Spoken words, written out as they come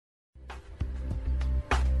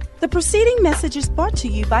The preceding message is brought to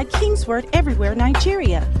you by Kingsword Everywhere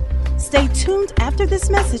Nigeria. Stay tuned after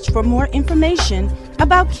this message for more information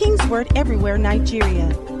about Kingsword Everywhere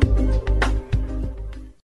Nigeria.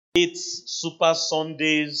 It's Super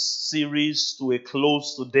Sundays series to a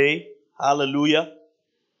close today. Hallelujah.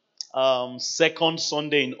 Second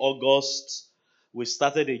Sunday in August, we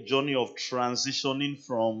started a journey of transitioning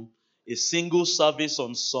from a single service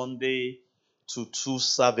on Sunday to 2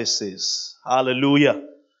 services. Hallelujah.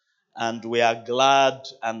 And we are glad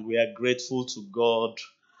and we are grateful to God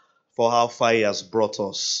for how far He has brought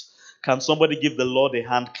us. Can somebody give the Lord a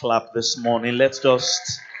hand clap this morning? Let's just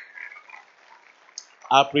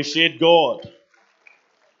appreciate God.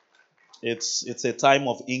 It's a time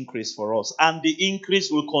of increase for us. And the increase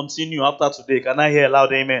will continue after today. Can I hear a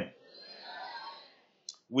loud amen?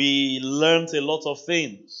 We learned a lot of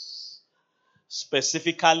things.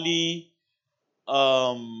 Specifically,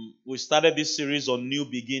 we started this series on new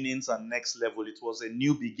beginnings and next level. It was a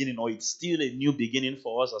new beginning, or it's still a new beginning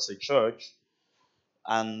for us as a church.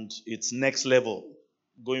 And it's next level,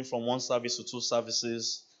 going from 1 service to 2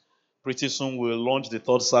 services. Pretty soon we'll launch the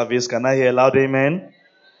 3rd service. Can I hear a loud amen?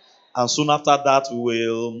 And soon after that, we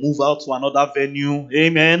will move out to another venue.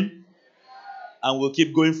 Amen. And we'll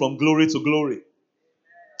keep going from glory to glory.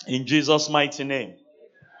 In Jesus' mighty name.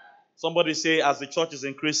 Somebody say, as the church is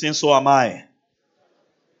increasing, so am I.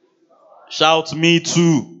 Shout, me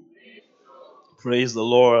too. Praise the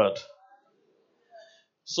Lord.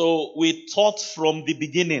 So we taught from the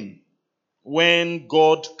beginning when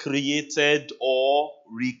God created or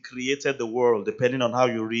recreated the world, depending on how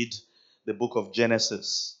you read the book of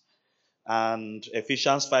Genesis. And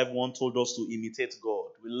Ephesians 5:1 told us to imitate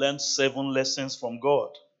God. We learned 7 lessons from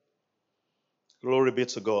God. Glory be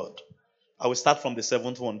to God. I will start from the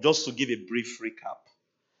 7th one, just to give a brief recap.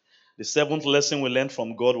 The 7th lesson we learned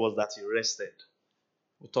from God was that He rested.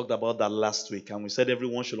 We talked about that last week, and we said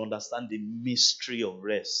everyone should understand the mystery of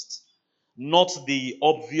rest. Not the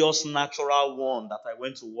obvious natural one that I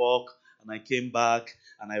went to work and I came back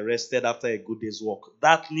and I rested after a good day's work.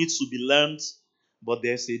 That needs to be learned, but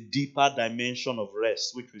there's a deeper dimension of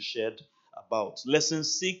rest, which we shared about. Lesson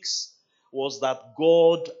 6 was that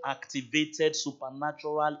God activated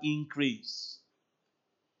supernatural increase.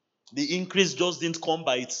 The increase just didn't come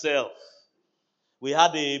by itself. We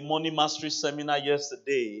had a money mastery seminar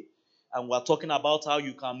yesterday, and we're talking about how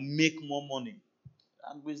you can make more money.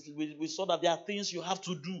 And we saw that there are things you have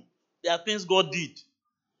to do. There are things God did.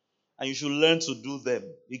 And you should learn to do them.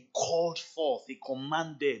 He called forth, He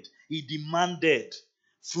commanded, He demanded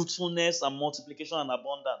fruitfulness and multiplication and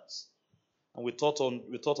abundance. And we taught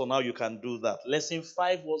on how you can do that. Lesson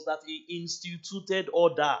 5 was that He instituted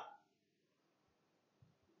order.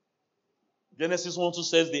 Genesis 1:2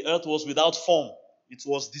 says the earth was without form. It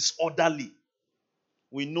was disorderly.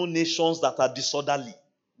 We know nations that are disorderly.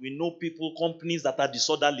 We know people, companies that are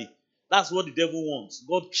disorderly. That's what the devil wants.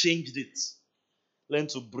 God changed it. Learn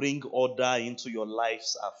to bring order into your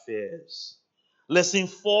life's affairs. Lesson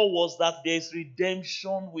 4 was that there is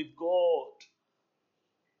redemption with God.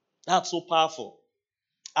 That's so powerful.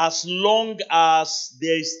 As long as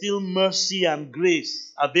there is still mercy and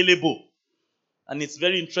grace available. And it's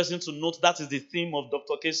very interesting to note that is the theme of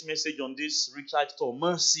Dr. K's message on this recharge tour,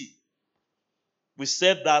 mercy. We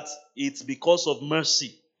said that it's because of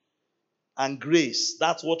mercy and grace.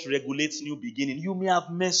 That's what regulates new beginning. You may have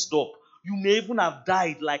messed up. You may even have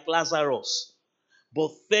died like Lazarus.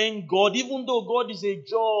 But thank God, even though God is a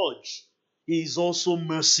judge, He is also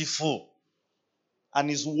merciful. And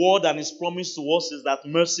His word and His promise to us is that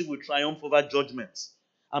mercy will triumph over judgment.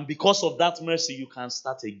 And because of that mercy, you can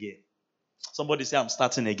start again. Somebody say, I'm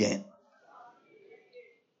starting again.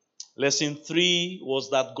 Lesson 3 was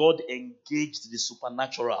that God engaged the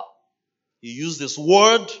supernatural. He used His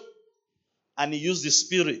word and He used the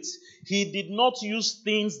Spirit. He did not use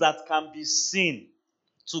things that can be seen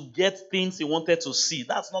to get things He wanted to see.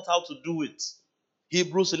 That's not how to do it.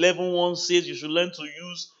 Hebrews 11:1 says you should learn to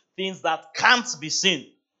use things that can't be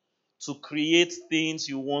seen to create things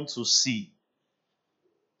you want to see.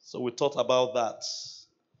 So we thought about that.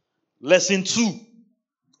 Lesson 2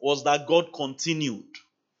 was that God continued.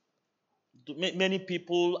 Many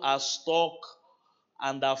people are stuck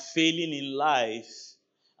and are failing in life.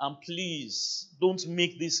 And please, don't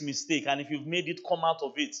make this mistake. And if you've made it, come out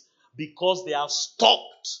of it. Because they have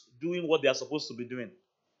stopped doing what they are supposed to be doing.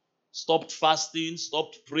 Stopped fasting,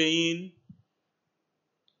 stopped praying,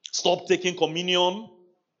 stopped taking communion.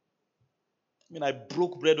 I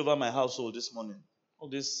broke bread over my household this morning. All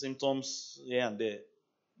these symptoms here and there.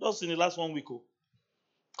 Just in the last 1 week.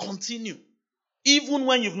 Continue. Even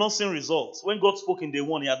when you've not seen results. When God spoke in day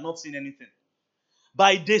 1, He had not seen anything.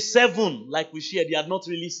 By day 7, like we shared, he had not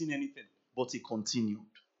really seen anything. But he continued.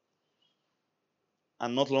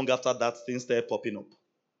 And not long after that, things started popping up.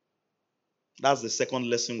 That's the second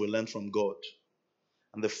lesson we learned from God.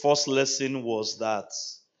 And the first lesson was that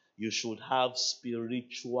you should have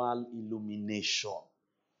spiritual illumination.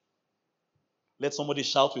 Let somebody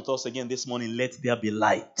shout with us again this morning, let there be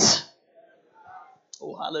light.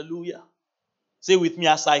 Oh, hallelujah. Say with me,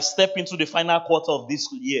 as I step into the final quarter of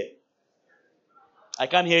this year. I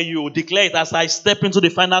can't hear you. Declare it, as I step into the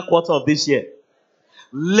final quarter of this year.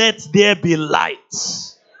 Let there be light.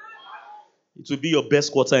 It will be your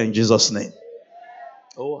best quarter in Jesus' name.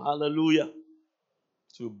 Oh, hallelujah.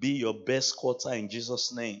 It will be your best quarter in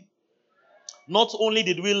Jesus' name. Not only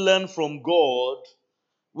did we learn from God,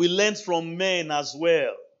 we learned from men as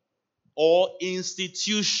well. Or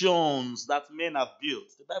institutions that men have built.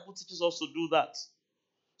 The Bible teaches us to do that.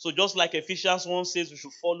 So just like Ephesians 1 says we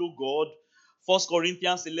should follow God, 1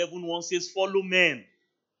 Corinthians 11:1 says follow men.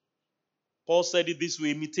 Paul said it this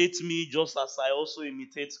way, imitate me just as I also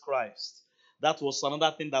imitate Christ. That was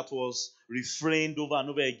another thing that was refrained over and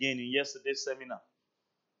over again in yesterday's seminar.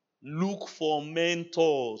 Look for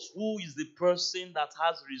mentors. Who is the person that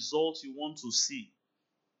has results you want to see?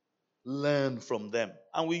 Learn from them.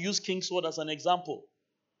 And we use King's Word as an example.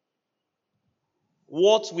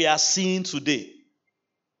 What we are seeing today,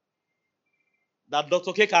 that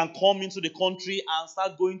Dr. K can come into the country and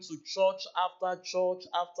start going to church after church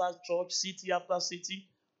after church, city after city.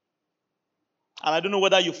 And I don't know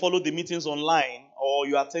whether you followed the meetings online or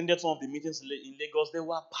you attended some of the meetings in Lagos. They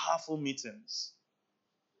were powerful meetings.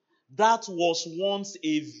 That was once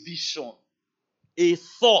a vision, a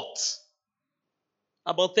thought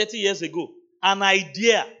about 30 years ago, an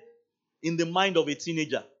idea in the mind of a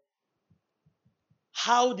teenager.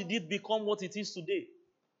 How did it become what it is today?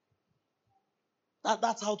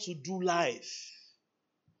 That's how to do life.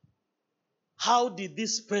 How did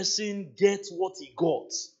this person get what he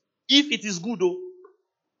got? If it is good, though,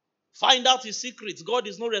 find out his secrets. God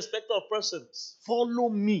is no respecter of persons. Follow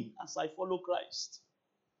me as I follow Christ.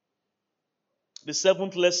 The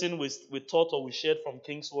seventh lesson we taught or we shared from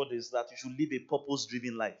King's Word is that you should live a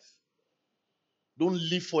purpose-driven life. Don't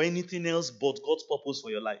live for anything else but God's purpose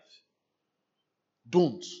for your life.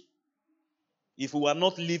 Don't. If we are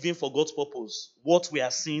not living for God's purpose, what we are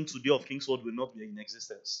seeing today of King's Word will not be in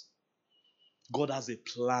existence. God has a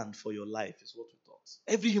plan for your life, is what we taught.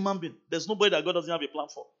 Every human being. There's nobody that God doesn't have a plan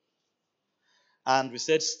for. And we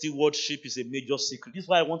said stewardship is a major secret. This is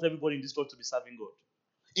why I want everybody in this church to be serving God.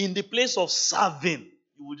 In the place of serving,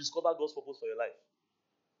 you will discover God's purpose for your life.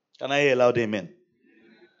 Can I hear a loud amen?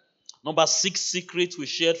 Number 6 secret we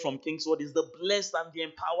shared from King's Word is the blessed and the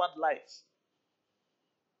empowered life.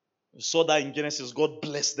 We saw that in Genesis. God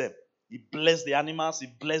blessed them. He blessed the animals. He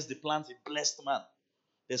blessed the plants. He blessed man.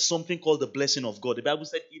 There's something called the blessing of God. The Bible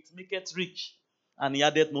said, it maketh rich, and he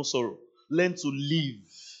added no sorrow. Learn to live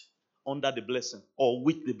under the blessing, or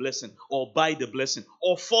with the blessing, or by the blessing,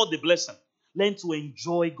 or for the blessing. Learn to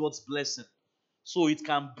enjoy God's blessing, so it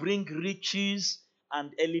can bring riches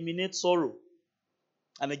and eliminate sorrow.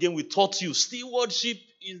 And again, we taught you, stewardship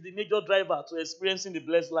is the major driver to experiencing the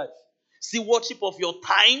blessed life. Stewardship of your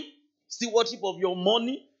time, stewardship of your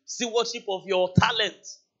money, stewardship of your talent.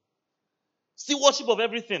 Stewardship of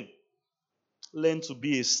everything. Learn to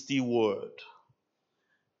be a steward.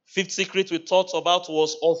 5th secret we talked about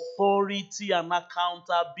was authority and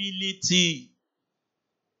accountability.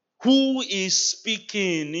 Who is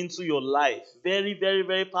speaking into your life? Very, very,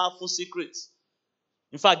 very powerful secret.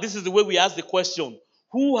 In fact, this is the way we ask the question.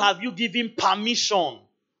 Who have you given permission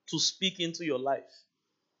to speak into your life?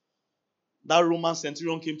 That Roman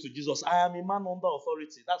centurion came to Jesus. I am a man under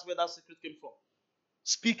authority. That's where that secret came from.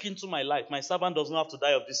 Speak into my life. My servant does not have to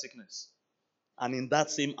die of this sickness. And in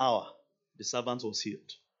that same hour, the servant was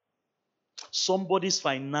healed. Somebody's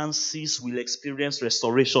finances will experience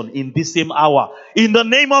restoration in this same hour. In the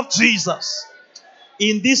name of Jesus.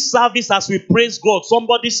 In this service, as we praise God,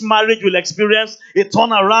 somebody's marriage will experience a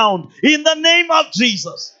turnaround. In the name of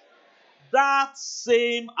Jesus. That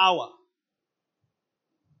same hour.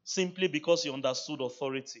 Simply because you understood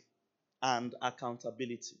authority and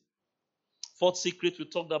accountability. 4th secret we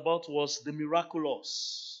talked about was the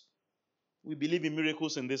miraculous. We believe in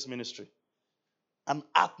miracles in this ministry. An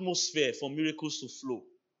atmosphere for miracles to flow.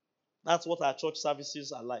 That's what our church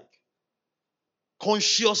services are like.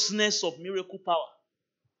 Consciousness of miracle power.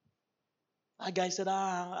 That guy said,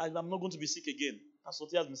 I'm not going to be sick again. That's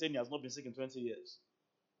what he has been saying. He has not been sick in 20 years.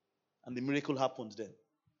 And the miracle happened then.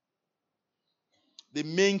 The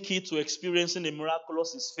main key to experiencing the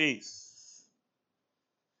miraculous is faith.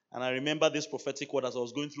 And I remember this prophetic word as I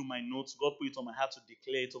was going through my notes. God put it on my heart to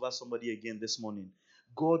declare it over somebody again this morning.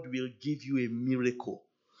 God will give you a miracle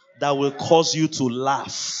that will cause you to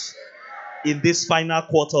laugh in this final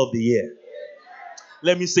quarter of the year.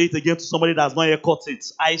 Let me say it again to somebody that has not yet caught it.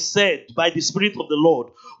 I said, by the Spirit of the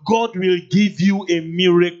Lord, God will give you a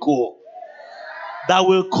miracle that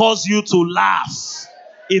will cause you to laugh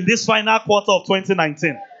in this final quarter of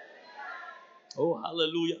 2019. Oh,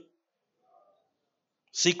 hallelujah.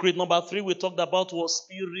 Secret number 3 we talked about was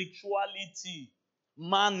spirituality.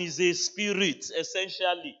 Man is a spirit,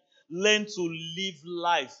 essentially. Learn to live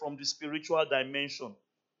life from the spiritual dimension.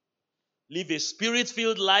 Live a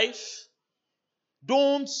spirit-filled life.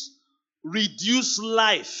 Don't reduce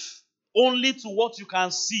life only to what you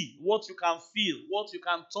can see, what you can feel, what you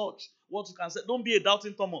can touch, what you can say. Don't be a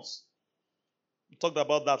doubting Thomas. We talked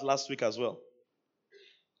about that last week as well.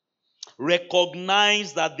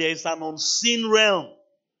 Recognize that there is an unseen realm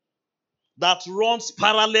that runs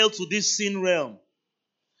parallel to this seen realm.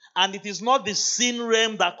 And it is not the seen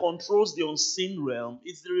realm that controls the unseen realm.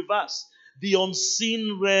 It's the reverse. The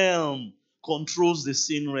unseen realm controls the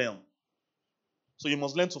seen realm. So you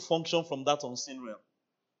must learn to function from that unseen realm.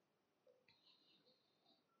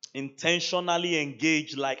 Intentionally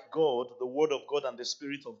engage like God, the Word of God and the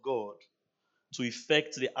Spirit of God, to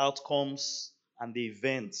effect the outcomes and the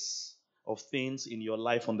events of things in your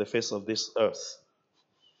life on the face of this earth.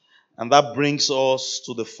 And that brings us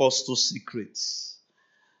to the first 2 secrets.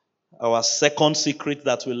 Our second secret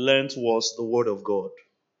that we learned was the Word of God.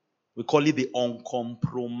 We call it the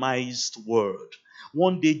uncompromised Word.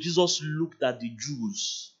 One day, Jesus looked at the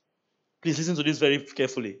Jews. Please listen to this very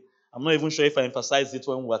carefully. I'm not even sure if I emphasized it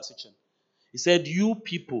when we were teaching. He said, you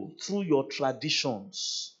people, through your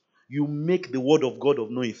traditions, you make the Word of God of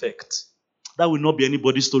no effect. That will not be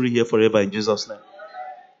anybody's story here forever in Jesus' name.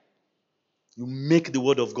 You make the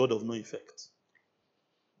Word of God of no effect.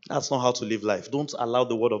 That's not how to live life. Don't allow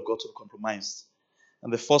the Word of God to be compromised.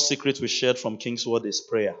 And the first secret we shared from King's Word is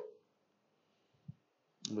prayer.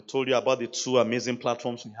 We told you about the 2 amazing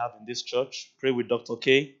platforms we have in this church. Pray with Dr.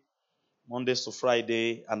 K, Mondays to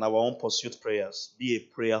Friday, and our own pursuit prayers. Be a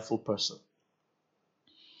prayerful person.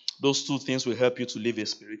 Those 2 things will help you to live a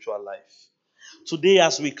spiritual life. Today,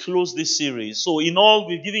 as we close this series, so in all,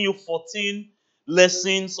 we've given you 14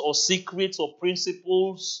 lessons or secrets or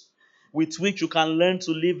principles with which you can learn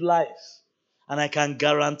to live life. And I can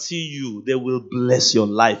guarantee you they will bless your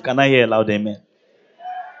life. Can I hear a loud amen?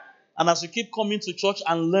 And as you keep coming to church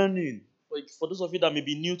and learning, for those of you that may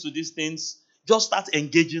be new to these things, just start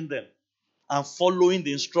engaging them and following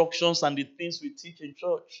the instructions and the things we teach in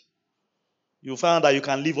church. You'll find that you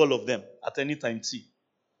can leave all of them at any time.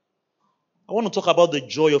 I want to talk about the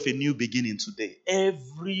joy of a new beginning today.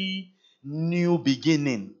 Every new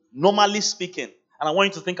beginning, normally speaking, and I want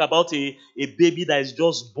you to think about a baby that is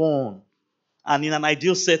just born and in an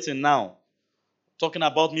ideal setting now. Talking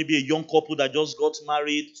about maybe a young couple that just got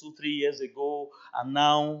married 2-3 years ago and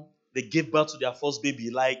now they gave birth to their first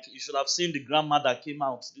baby. Like you should have seen the grandma that came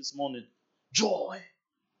out this morning. Joy.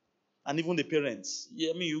 And even the parents.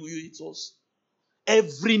 Yeah, it was.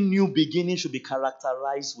 Every new beginning should be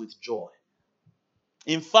characterized with joy.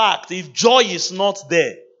 In fact, if joy is not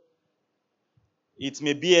there, it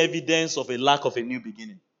may be evidence of a lack of a new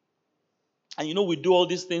beginning. And we do all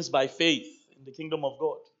these things by faith in the kingdom of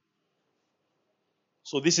God.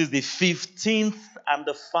 So this is the 15th and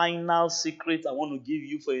the final secret I want to give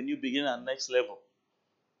you for a new beginning and next level.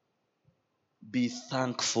 Be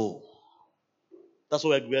thankful. That's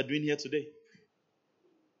what we are doing here today.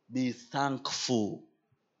 Be thankful.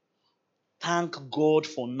 Thank God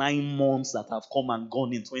for 9 months that have come and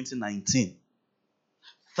gone in 2019.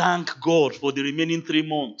 Thank God for the remaining 3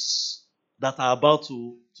 months that are about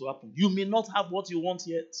to happen. You may not have what you want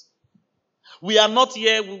yet. We are not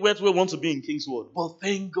here where we want to be in King's Word. But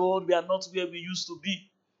thank God we are not where we used to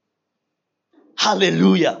be.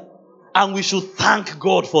 Hallelujah. And we should thank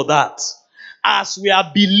God for that. As we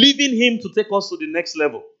are believing Him to take us to the next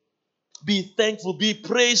level. Be thankful, be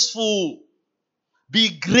praiseful,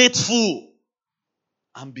 be grateful,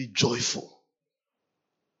 and be joyful.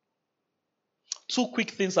 2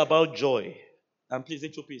 quick things about joy. And please,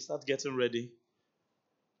 HOP, start getting ready.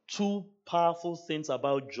 2 powerful things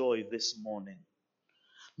about joy this morning.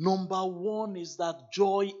 Number 1 is that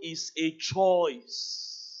joy is a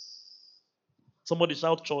choice. Somebody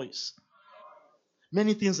shout choice.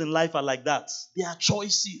 Many things in life are like that. They are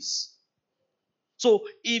choices. So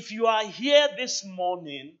if you are here this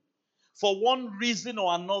morning, for one reason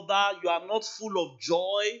or another, you are not full of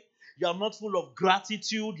joy, you are not full of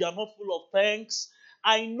gratitude, you are not full of thanks.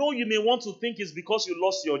 I know you may want to think it's because you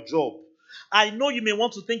lost your job. I know you may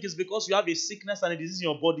want to think it's because you have a sickness and a disease in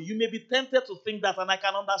your body. You may be tempted to think that, and I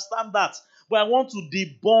can understand that. But I want to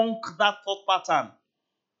debunk that thought pattern.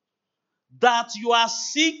 That you are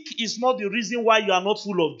sick is not the reason why you are not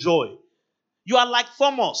full of joy. You are like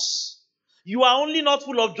Thomas. You are only not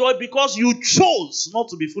full of joy because you chose not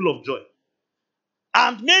to be full of joy.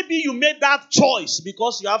 And maybe you made that choice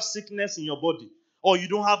because you have sickness in your body or you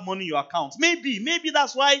don't have money in your account. Maybe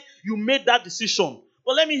that's why you made that decision.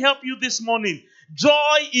 But let me help you this morning.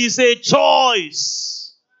 Joy is a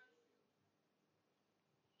choice.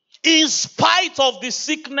 In spite of the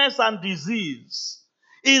sickness and disease,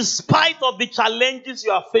 in spite of the challenges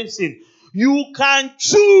you are facing, you can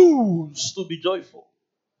choose to be joyful.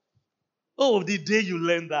 Oh, the day you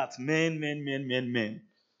learn that, man,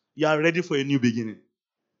 you are ready for a new beginning.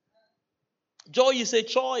 Joy is a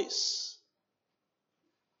choice.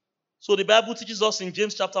 So the Bible teaches us in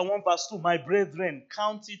James chapter 1 verse 2, my brethren,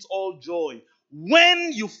 count it all joy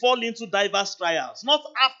when you fall into diverse trials. Not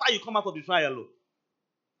after you come out of the trial.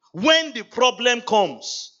 When the problem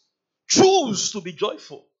comes, choose to be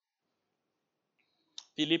joyful.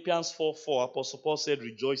 Philippians 4:4, Apostle Paul said,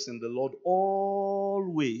 rejoice in the Lord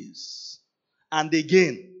always. And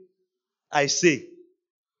again, I say,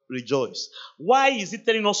 rejoice. Why is it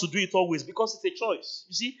telling us to do it always? Because it's a choice.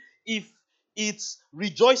 You see, if it's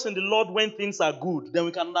rejoice in the Lord when things are good, then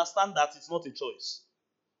we can understand that it's not a choice.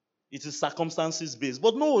 It is circumstances based.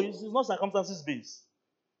 But no, it's not circumstances based.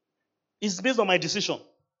 It's based on my decision.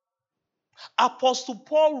 Apostle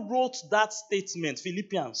Paul wrote that statement,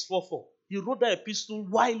 Philippians 4:4. He wrote that epistle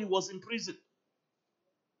while he was in prison.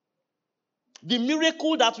 The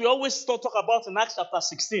miracle that we always talk about in Acts chapter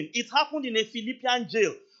 16, it happened in a Philippian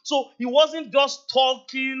jail. So he wasn't just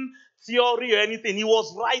talking theory or anything. He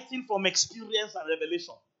was writing from experience and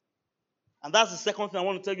revelation. And that's the second thing I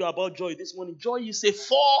want to tell you about joy this morning. Joy is a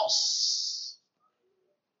force.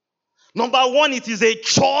 Number one, it is a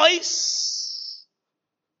choice.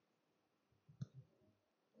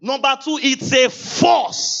 Number two, it's a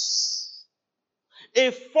force.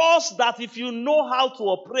 A force that if you know how to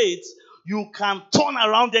operate, you can turn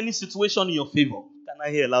around any situation in your favor. Can I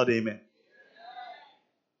hear a loud amen?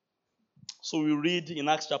 So we read in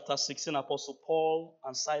Acts chapter 16, Apostle Paul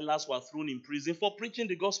and Silas were thrown in prison for preaching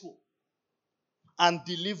the gospel and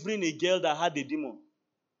delivering a girl that had a demon.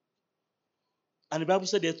 And the Bible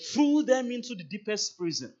said they threw them into the deepest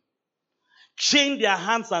prison, chained their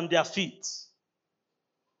hands and their feet.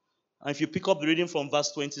 And if you pick up the reading from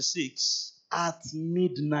verse 26, at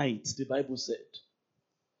midnight, the Bible said,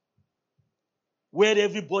 where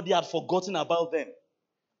everybody had forgotten about them,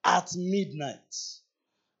 at midnight,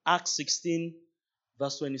 Acts 16,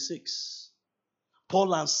 verse 26.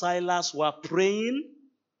 Paul and Silas were praying,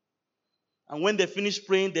 and when they finished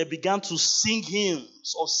praying, they began to sing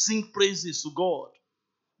hymns or sing praises to God,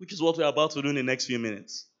 which is what we're about to do in the next few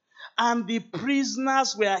minutes. And the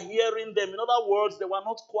prisoners were hearing them. In other words, they were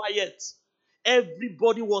not quiet.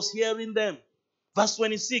 Everybody was hearing them. Verse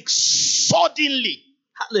 26, suddenly,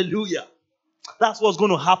 hallelujah. That's what's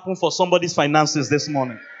going to happen for somebody's finances this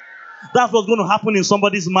morning. That's what's going to happen in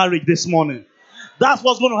somebody's marriage this morning. That's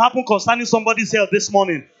what's going to happen concerning somebody's health this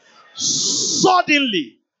morning.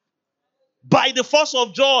 Suddenly, by the force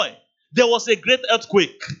of joy, there was a great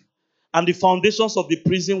earthquake. And the foundations of the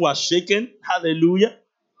prison were shaken. Hallelujah.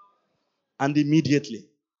 And immediately,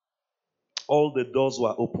 all the doors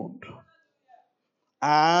were opened.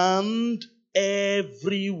 And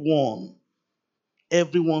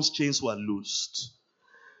everyone's chains were loosed.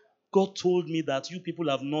 God told me that you people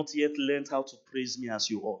have not yet learned how to praise me as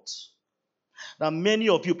you ought. Now, many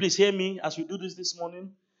of you, please hear me as we do this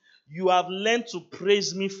morning. You have learned to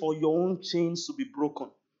praise me for your own chains to be broken.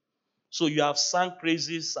 So you have sung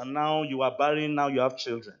praises and now you are barren, now you have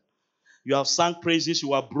children. You have sung praises,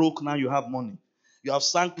 you are broke, now you have money. You have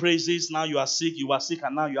sung praises, now you are sick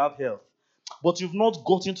and now you have health. But you've not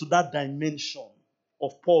gotten to that dimension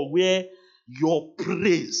of Paul where your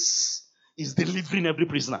praise is delivering every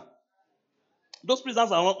prisoner. Those prisoners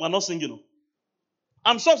were not singing.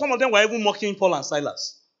 I'm sure some of them were even mocking Paul and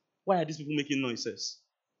Silas. Why are these people making noises?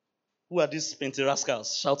 Who are these penty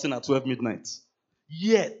rascals shouting at 12 midnight?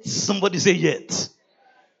 Yet, somebody say yet,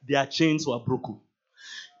 their chains were broken.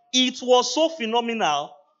 It was so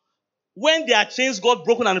phenomenal. When their chains got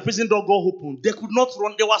broken and the prison door got open, they could not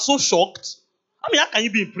run. They were so shocked. I mean, how can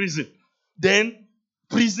you be in prison? Then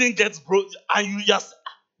prison gets broken and you just...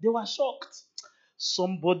 They were shocked.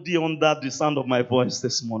 Somebody under the sound of my voice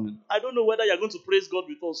this morning. I don't know whether you're going to praise God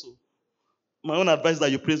with us. My own advice is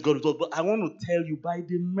that you praise God with us. But I want to tell you, by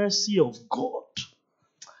the mercy of God,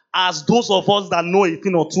 as those of us that know a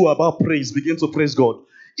thing or two about praise begin to praise God,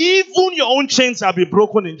 Even your own chains shall be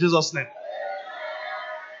broken in Jesus' name.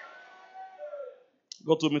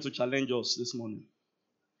 God told me to challenge us this morning.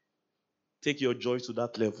 Take your joy to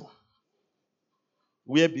that level.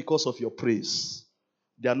 Where because of your praise,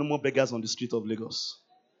 there are no more beggars on the street of Lagos.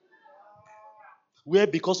 Where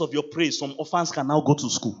because of your praise, some orphans can now go to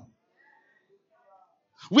school.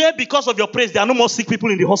 Where because of your praise, there are no more sick people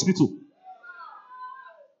in the hospital.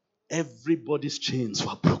 Everybody's chains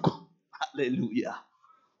were broken. Hallelujah.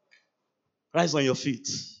 Rise on your feet.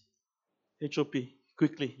 HOP,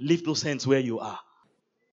 quickly, lift those hands where you are.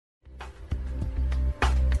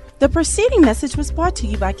 The preceding message was brought to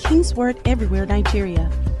you by King's Word Everywhere,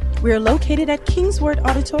 Nigeria. We are located at King's Word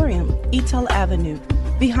Auditorium, Etel Avenue,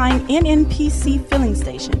 behind NNPC Filling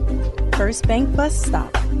Station, First Bank Bus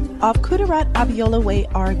Stop, off Kudirat Abiola Way,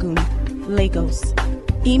 Oregun, Lagos.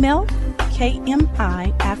 Email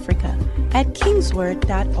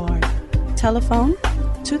kmiafrica@kingsword.org. Telephone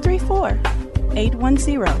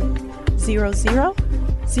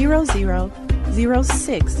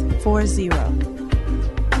 234-810-00000640.